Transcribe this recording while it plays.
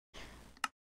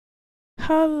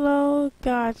Hello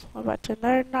guys, I'm about to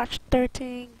another Notch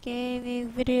 13 gaming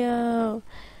video,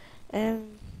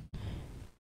 and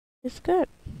it's good.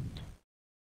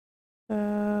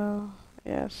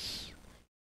 Yes,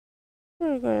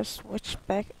 we're gonna switch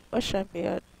back. What should I be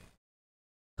a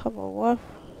couple wolf,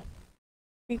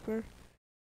 creeper,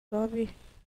 zombie,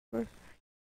 wolf,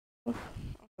 wolf,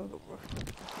 wolf.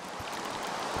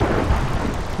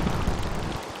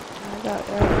 I got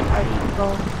I eat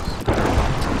bones.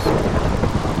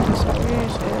 So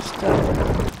here's the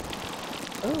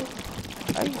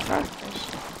I eat breakfast.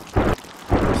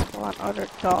 I spawn other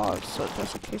dogs, so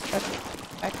just in case I can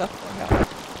back up for help.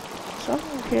 So I'm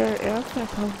over here, and I'm gonna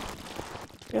come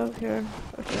over here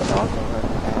with the dog over the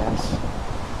ass.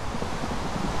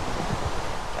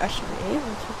 I should be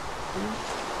able to.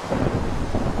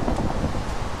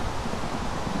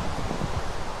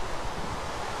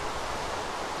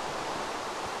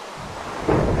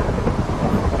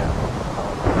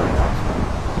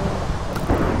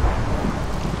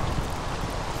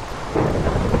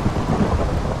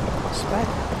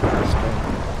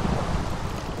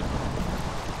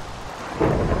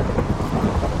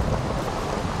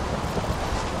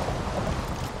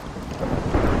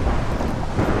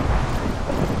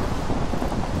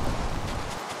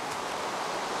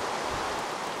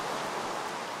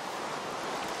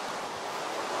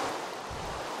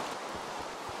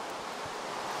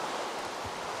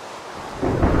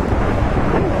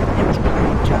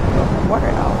 Water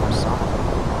out or something.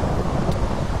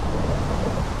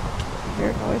 You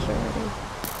hear noise already.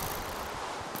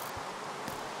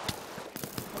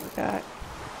 Oh my god.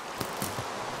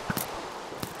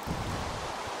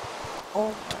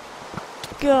 Oh my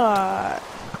god.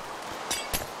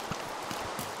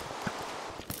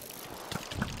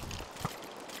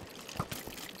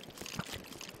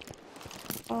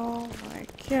 Oh my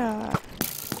god.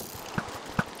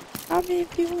 How many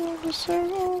people on the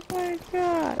server? Oh my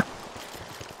god.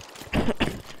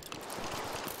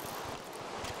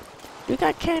 You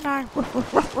got canine. Oh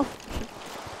my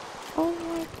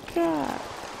god.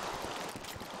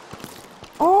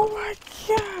 Oh my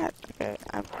god. Okay,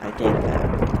 I did that.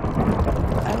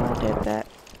 I did that.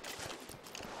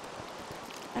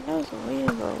 I know it's a way a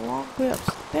long way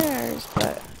upstairs,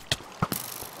 but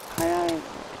how did I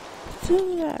do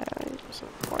that? I was a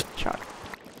pork chop.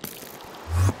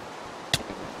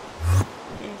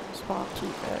 He didn't spawn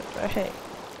too bad, but hey.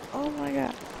 Oh my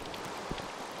god.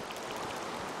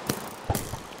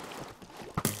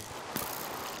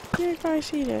 Did you guys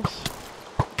see this?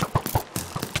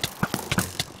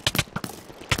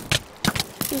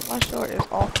 Dude, my sword is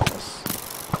awful.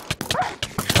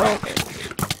 Okay.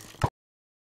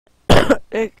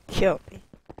 It killed me.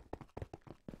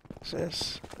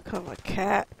 Just become a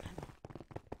cat.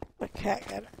 A cat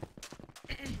got it.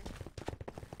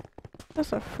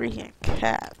 That's a freaking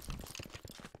cat.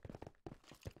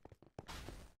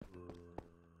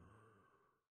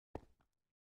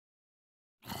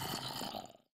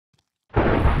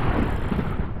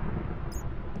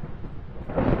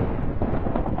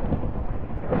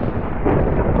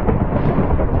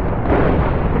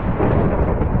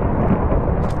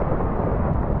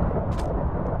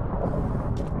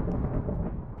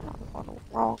 On the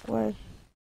wrong way.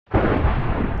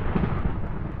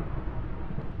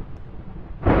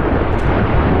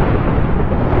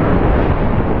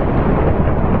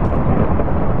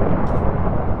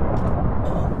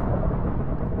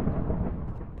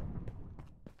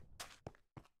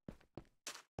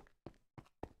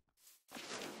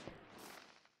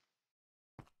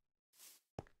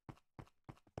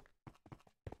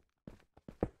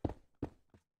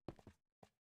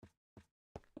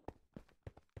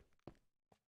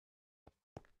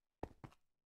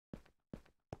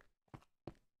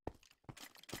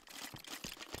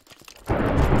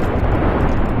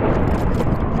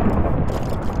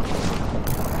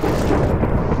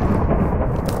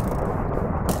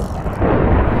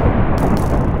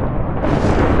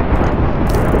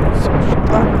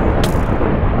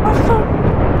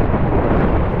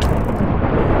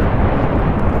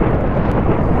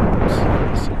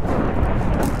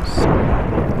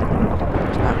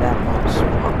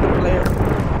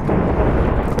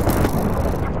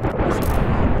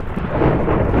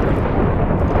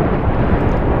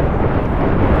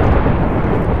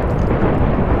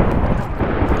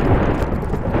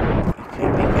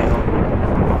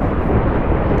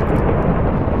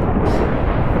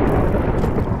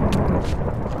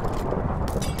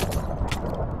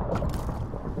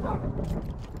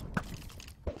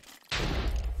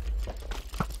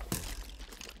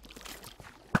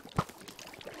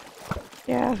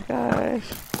 Yeah, guys.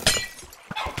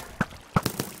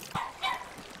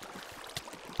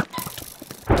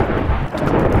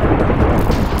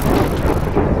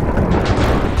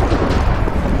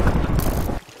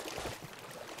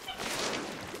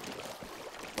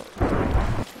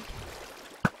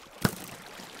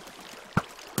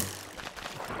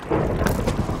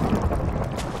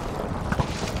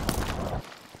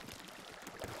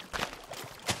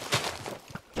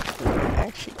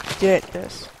 did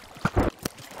this.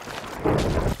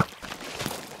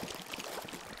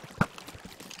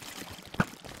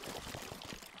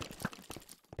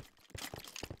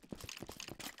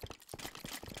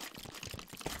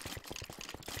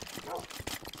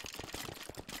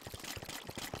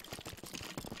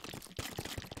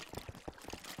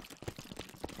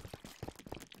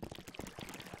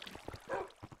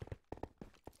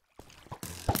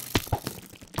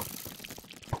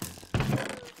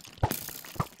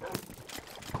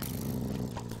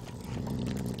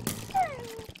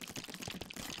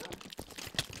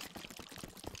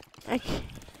 Okay.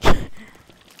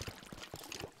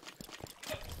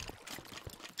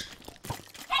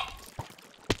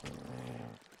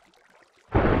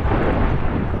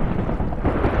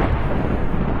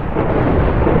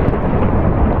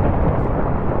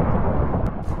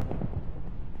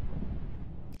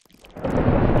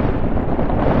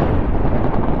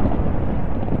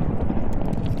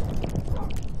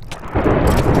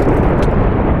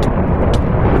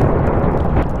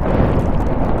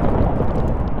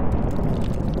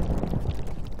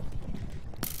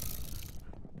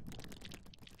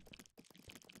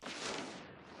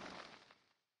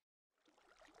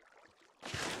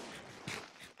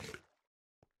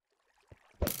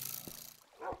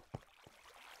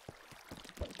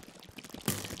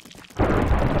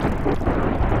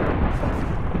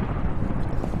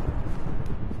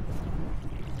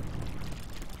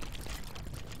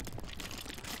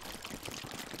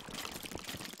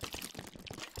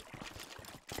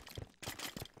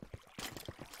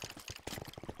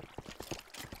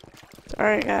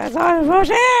 Sorry guys, I'm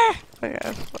supposed to. Okay,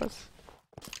 I suppose.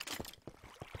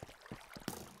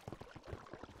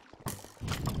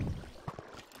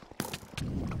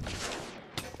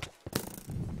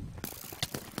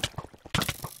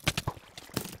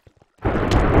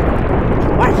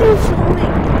 Why are you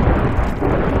falling?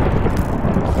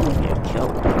 You get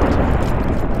killed.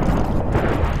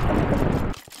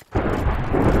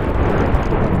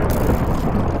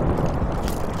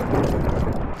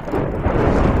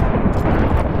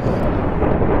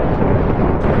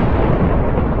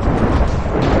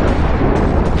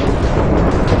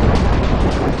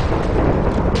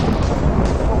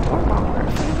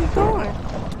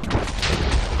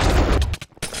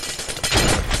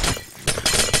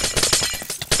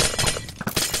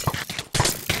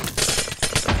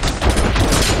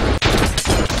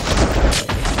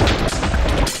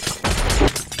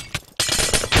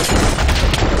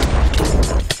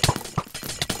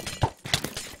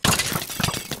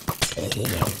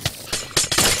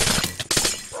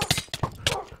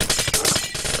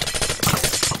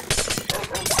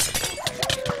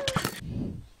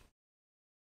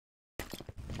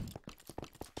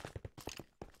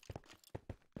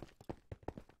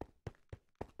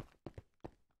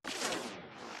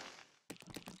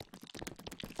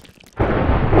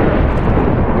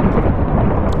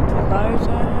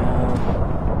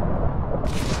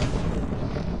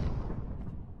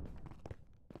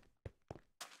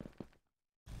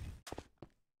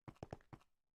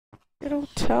 It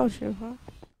don't tell you, huh?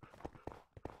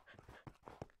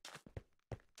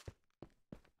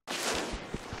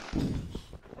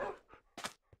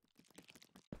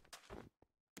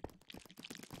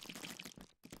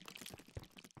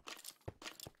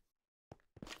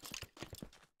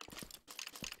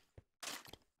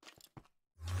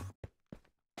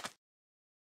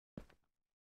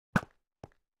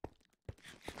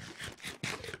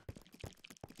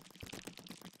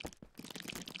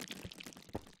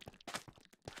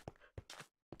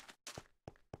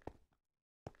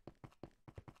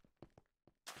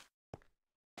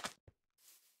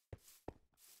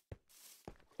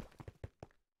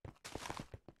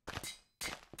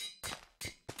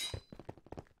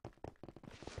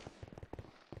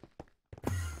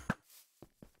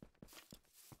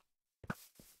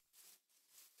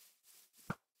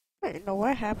 I don't know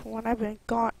what happened when I've been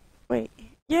gone. Wait,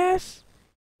 yes,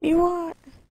 you want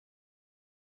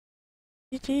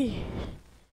GG.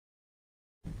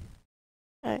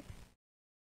 Hey.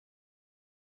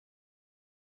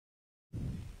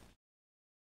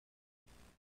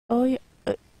 Oh yeah,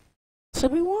 so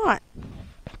we want.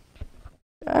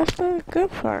 That's the good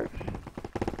part.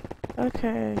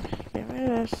 Okay, give me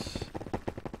this.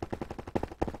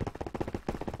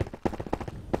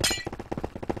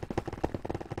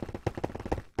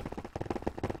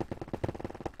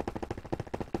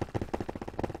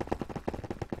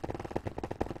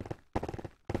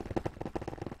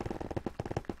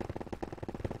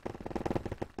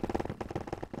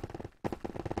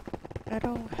 I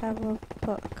don't have a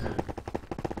book.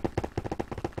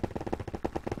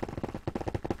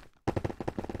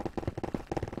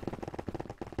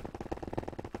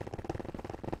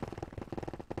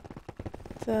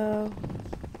 So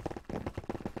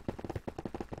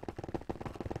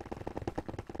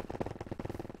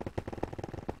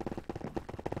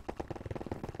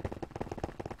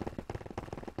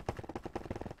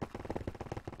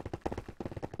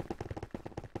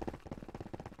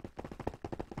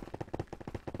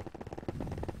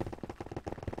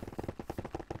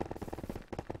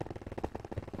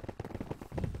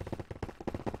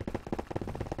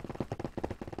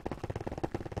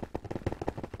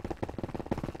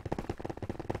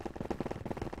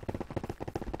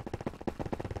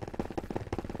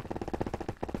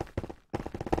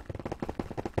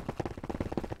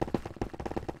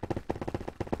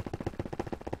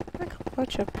like a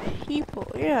bunch of people.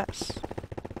 Yes,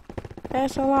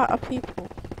 there's a lot of people.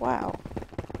 Wow.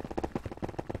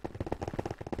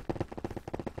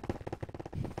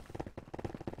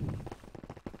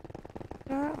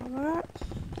 Alright.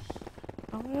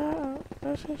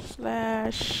 There's a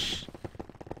slash.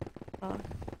 Uh,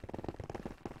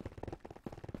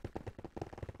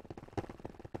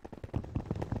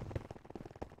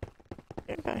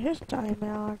 I got his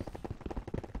timeout.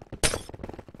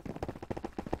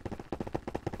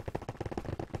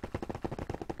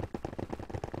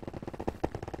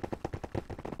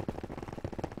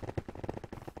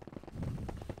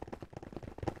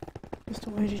 That's the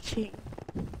way to cheat.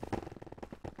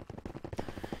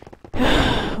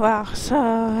 Wow, so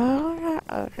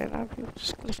okay, now people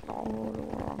just glitching all over the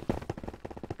world.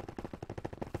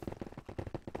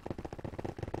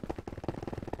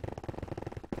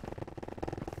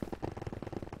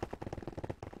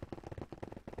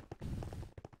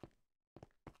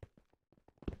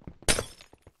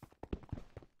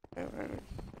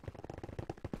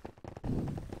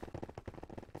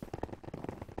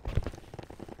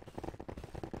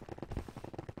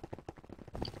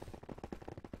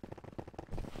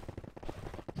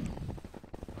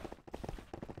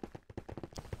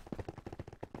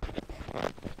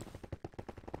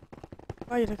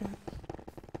 Why are you looking at me?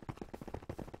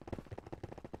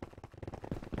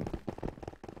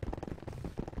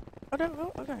 Oh, there we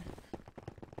go. Okay.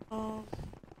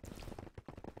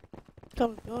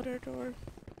 Come builder door.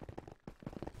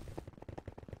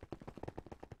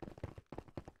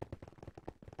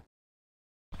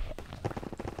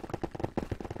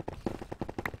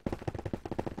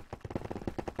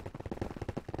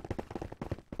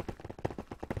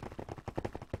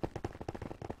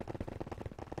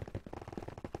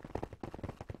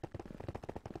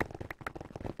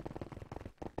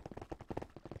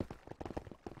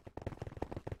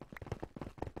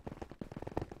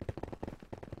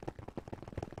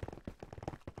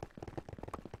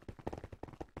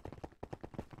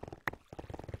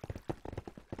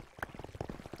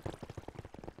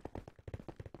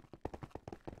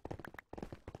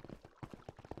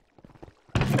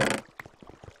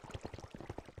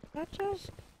 I just.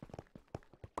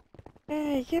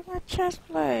 Hey, get my chest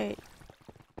plate.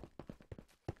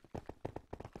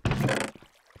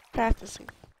 Practicing.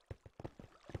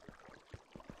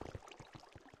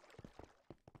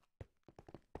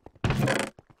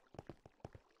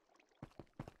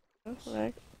 Looks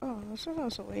like. Oh, this is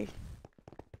also a way.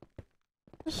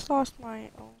 Just lost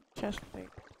my own chest plate.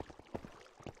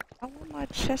 I want my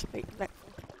chest plate back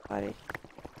from somebody.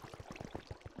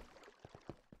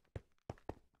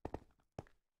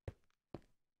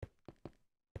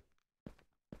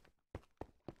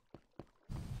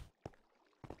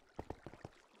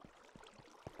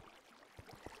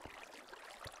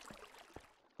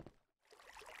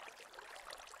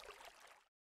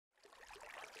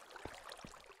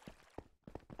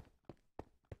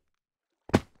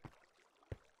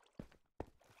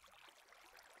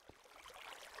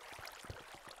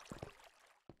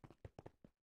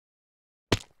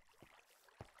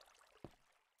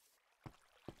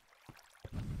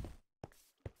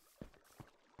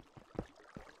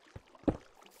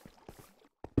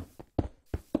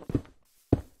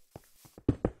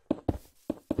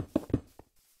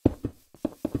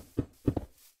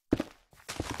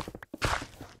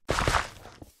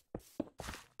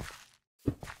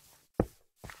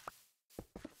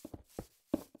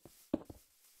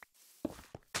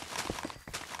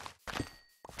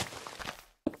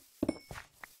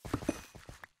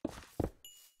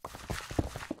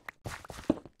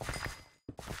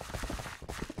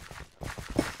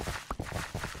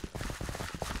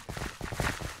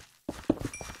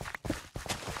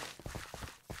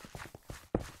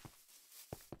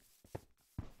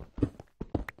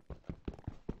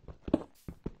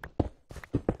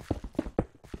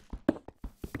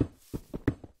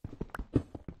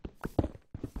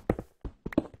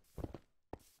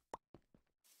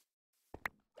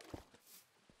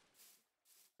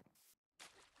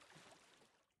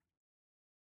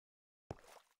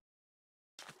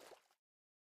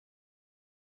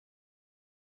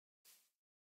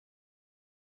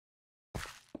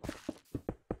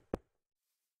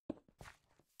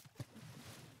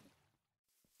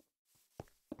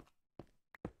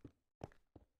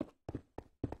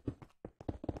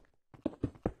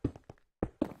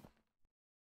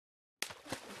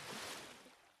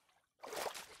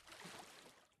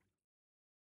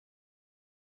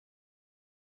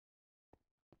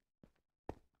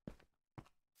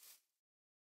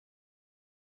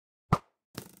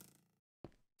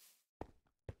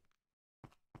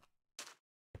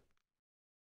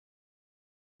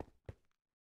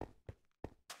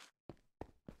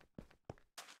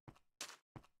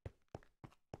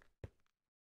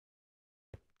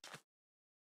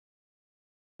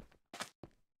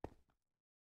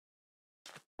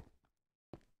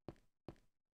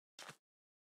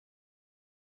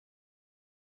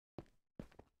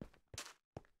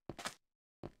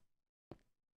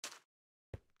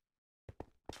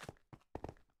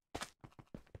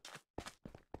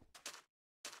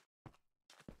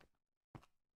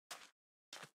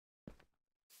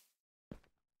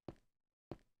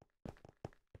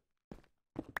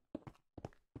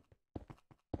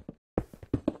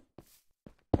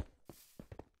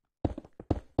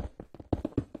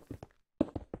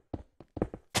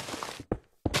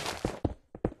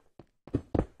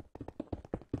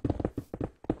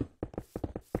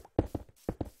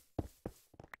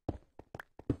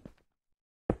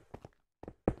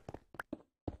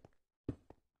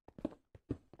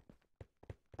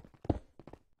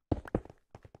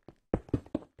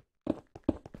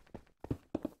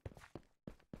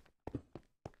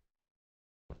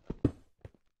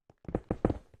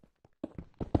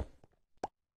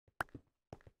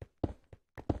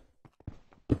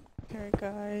 Alright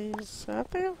guys, I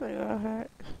think I'm gonna go ahead.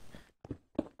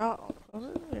 I'll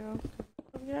close the video.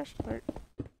 Yeah, start.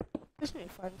 Just need to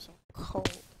find some coal.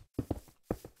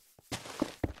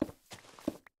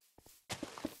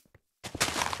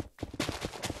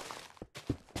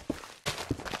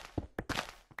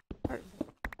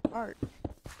 Art.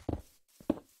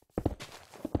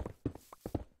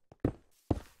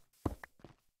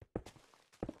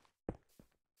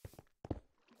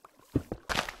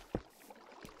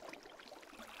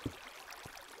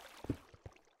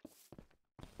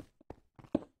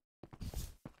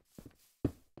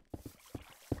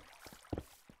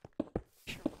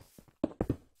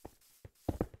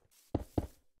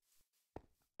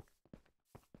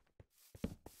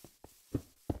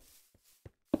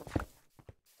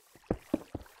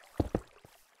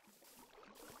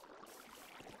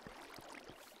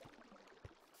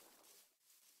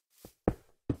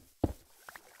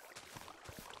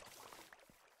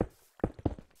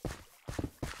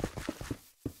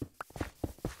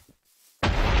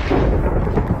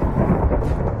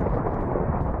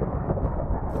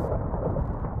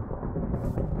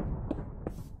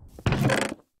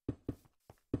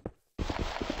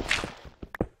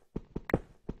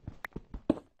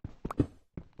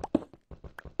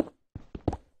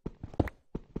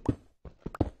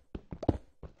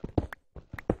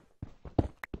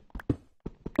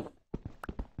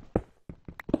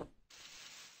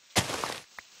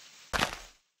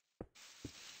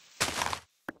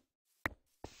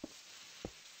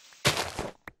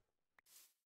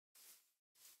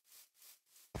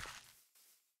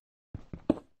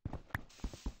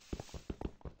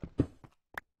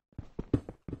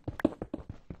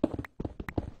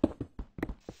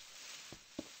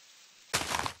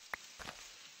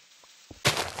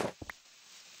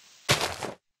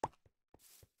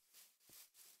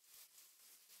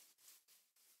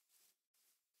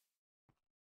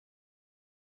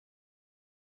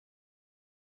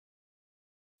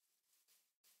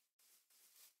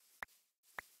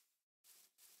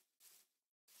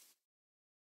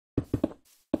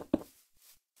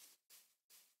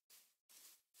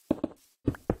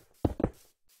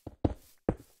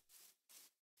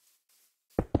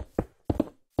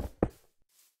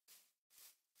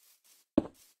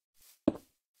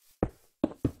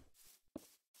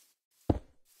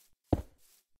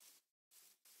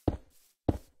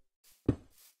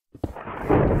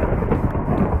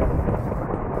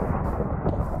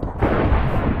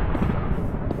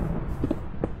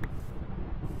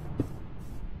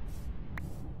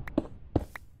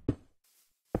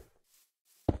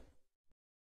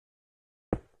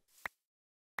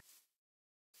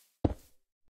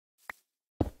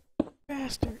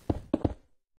 Bastard.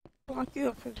 Block you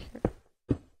up in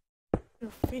here. Your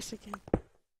face again.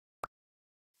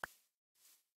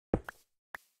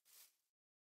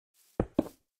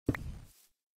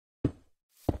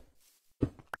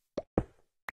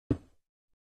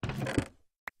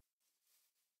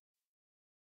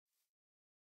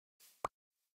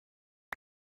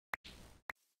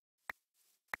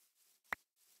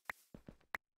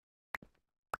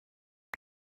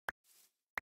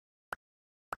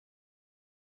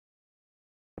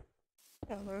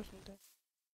 Yeah, there's something.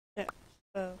 Yeah,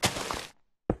 so.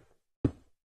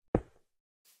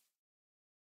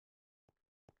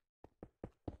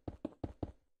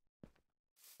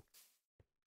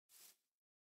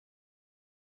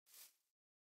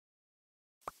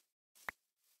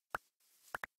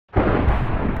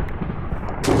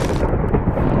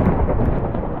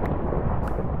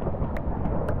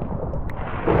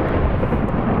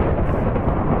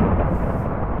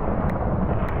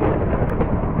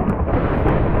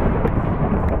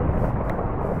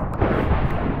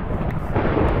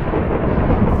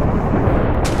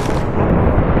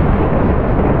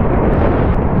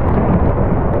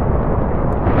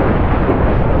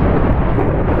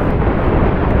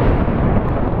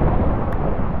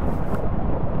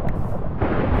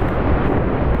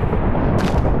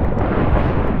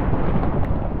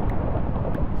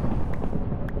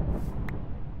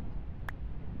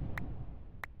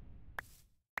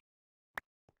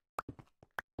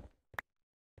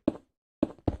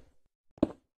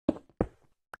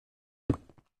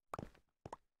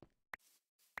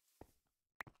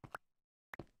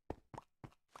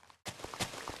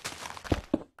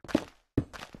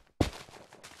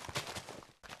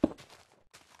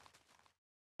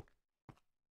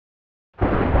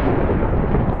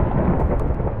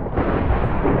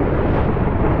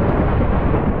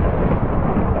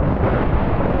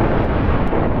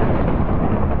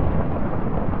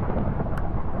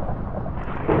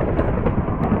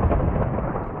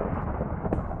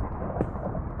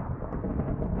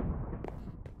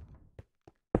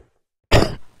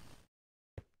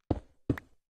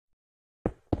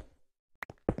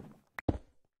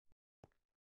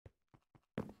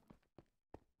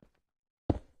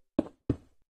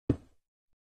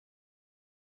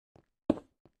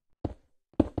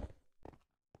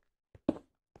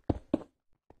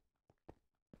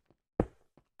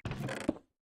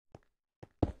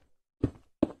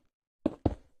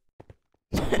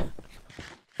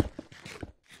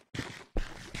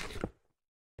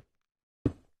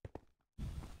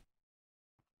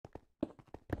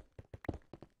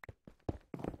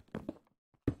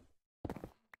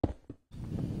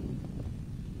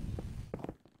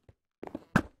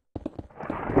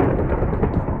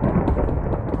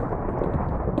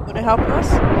 Would it help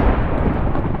us?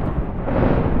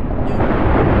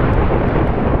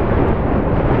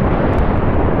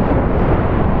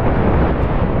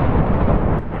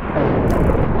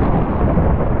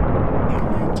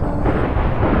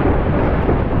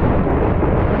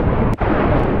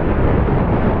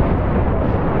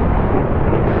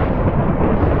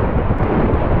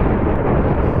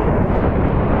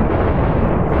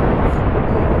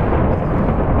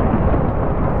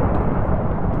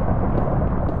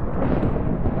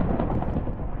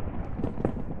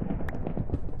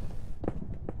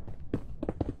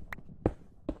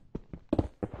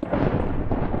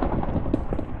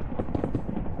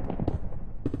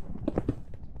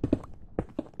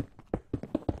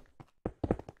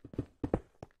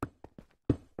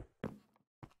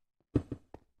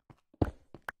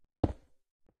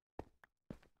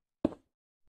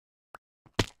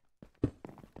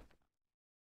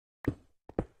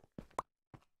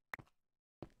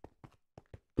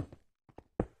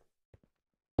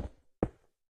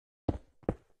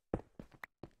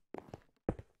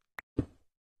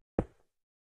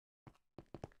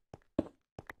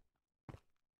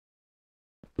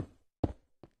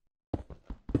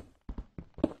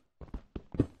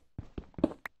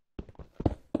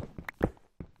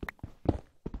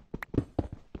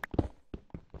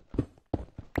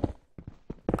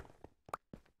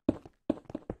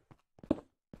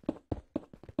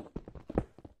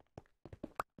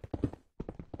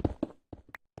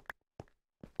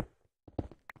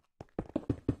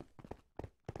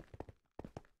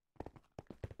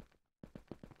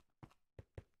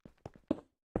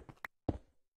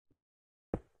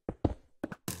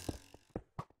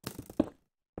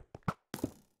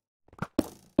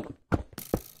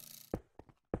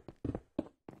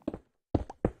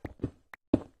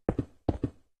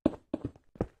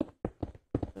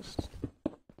 Just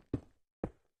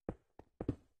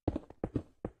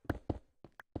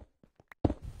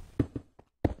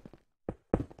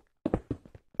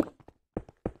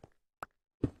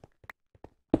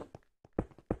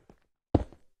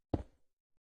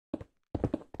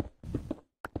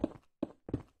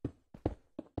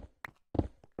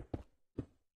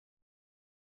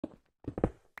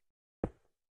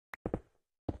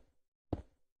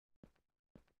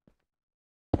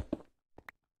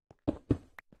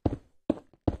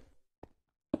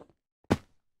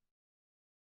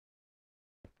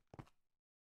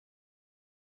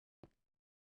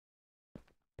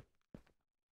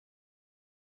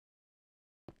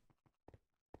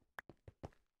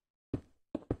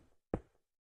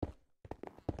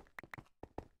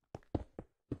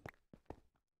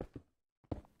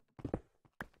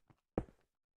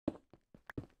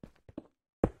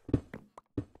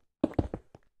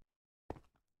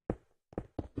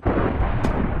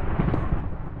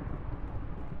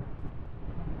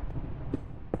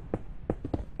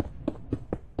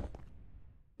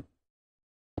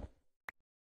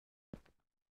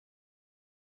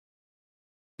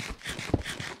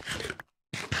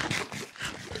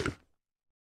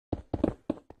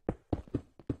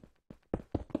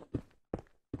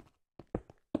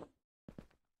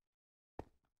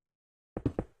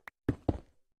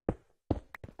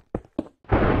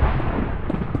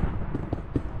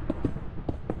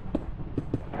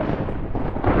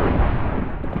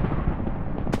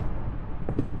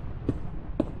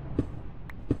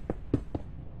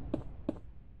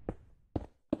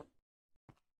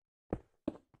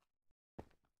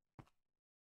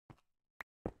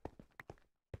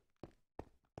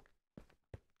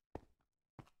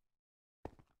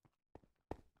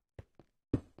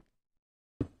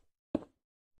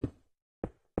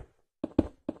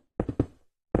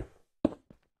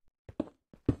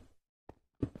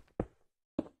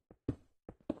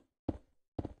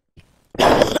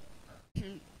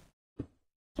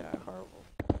yeah, horrible.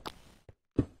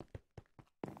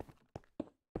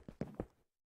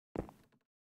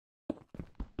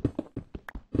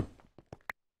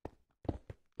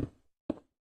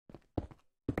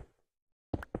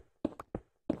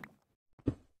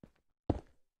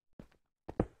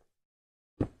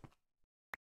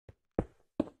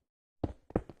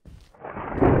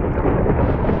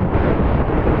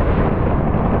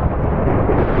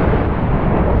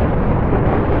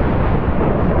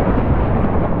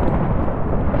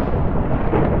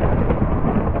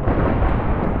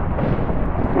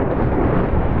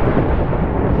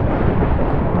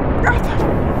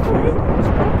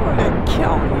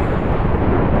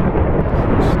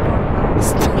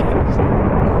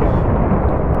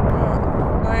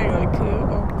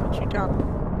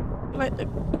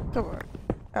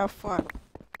 Have fun.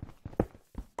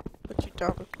 Put you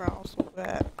down the ground so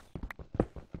bad.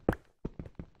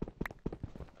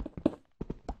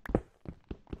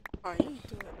 Oh, you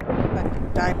do it like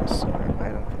a dinosaur. I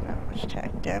don't do that much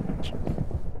attack damage.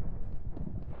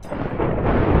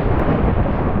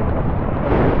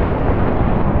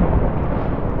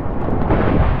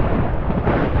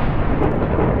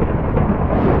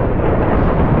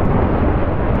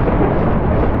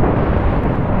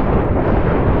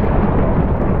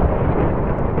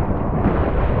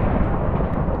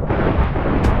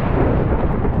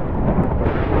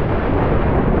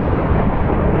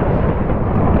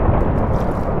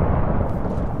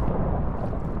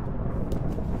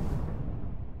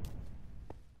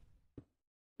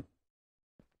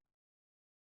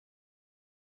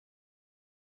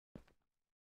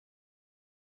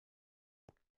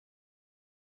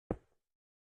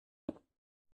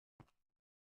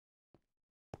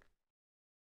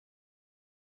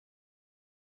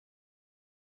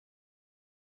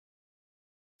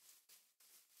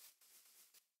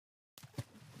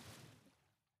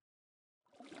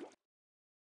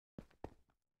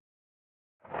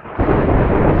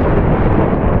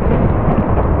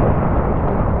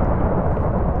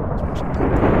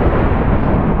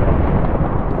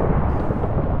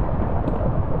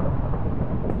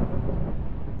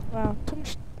 Wow, too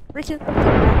much freaking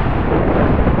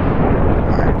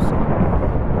cars.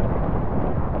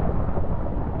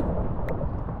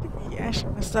 You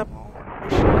actually messed up on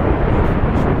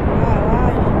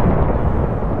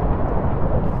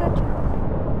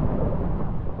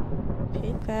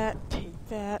take that, take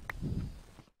that.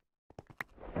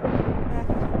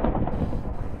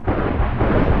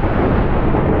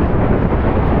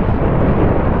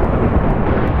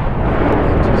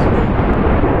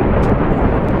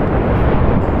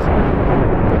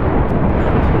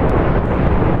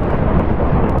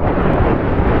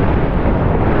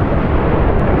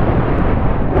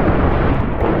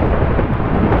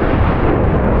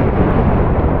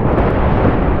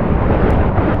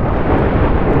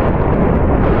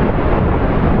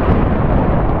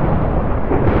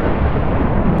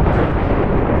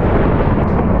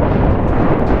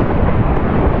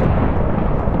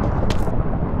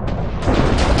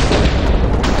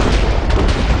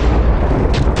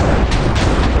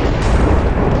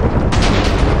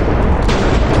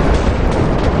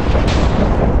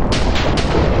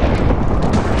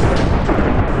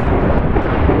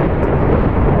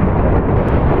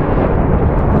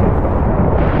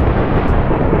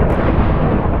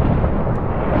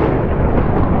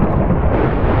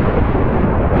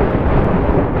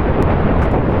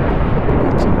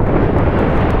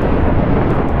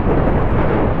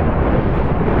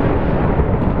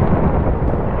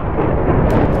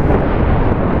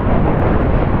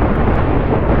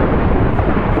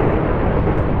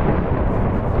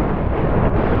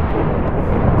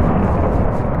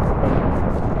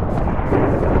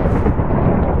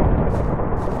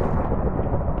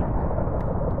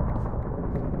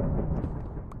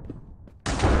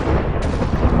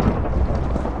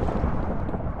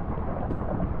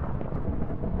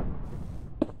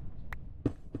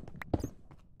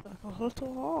 Hold to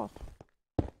wall.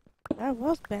 That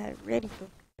was bad. Ready for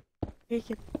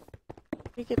freaking,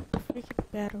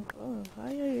 freaking battle. Oh,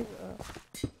 I you.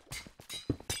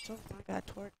 Oh my god,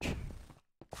 torch.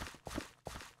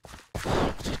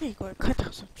 Today you gonna cut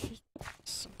down some trees.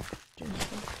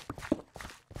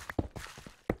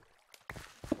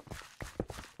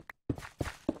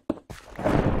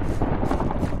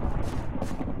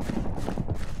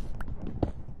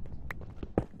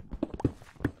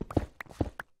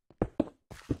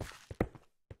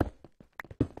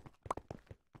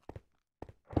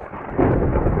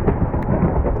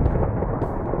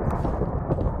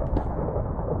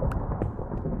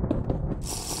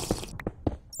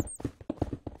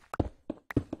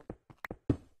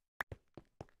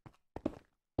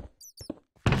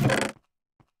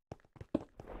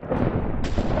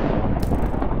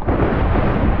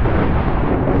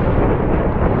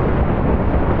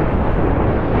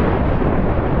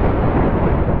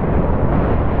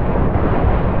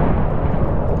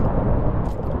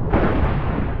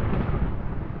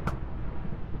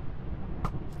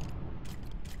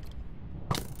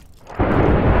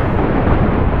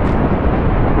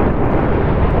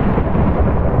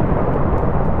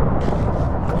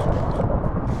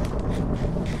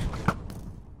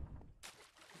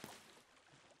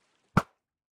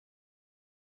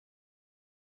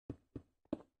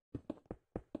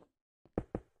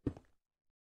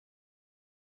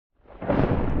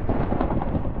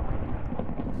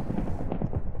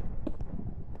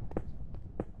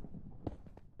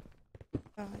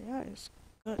 Oh, yeah, it's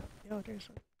good. Yo, there's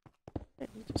a...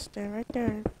 You just stand right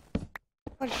there.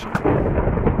 What a shot.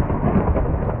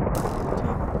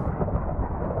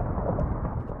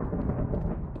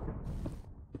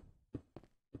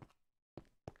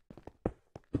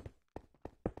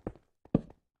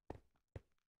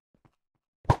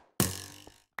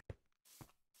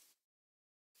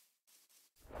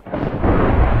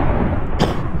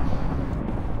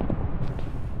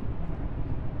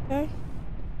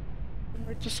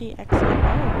 she exit?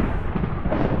 Oh.